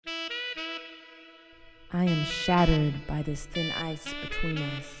I am shattered by this thin ice between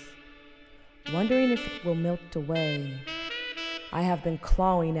us, wondering if it will melt away. I have been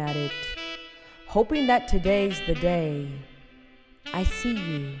clawing at it, hoping that today's the day. I see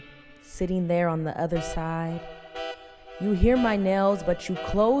you, sitting there on the other side. You hear my nails, but you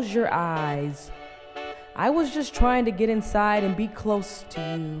close your eyes. I was just trying to get inside and be close to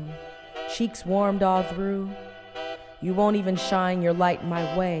you, cheeks warmed all through. You won't even shine your light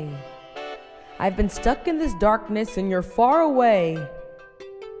my way. I've been stuck in this darkness and you're far away.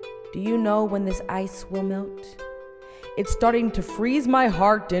 Do you know when this ice will melt? It's starting to freeze my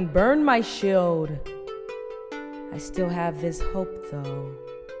heart and burn my shield. I still have this hope though,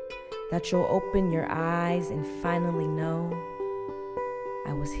 that you'll open your eyes and finally know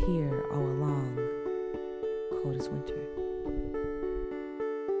I was here all along. Coldestwynter.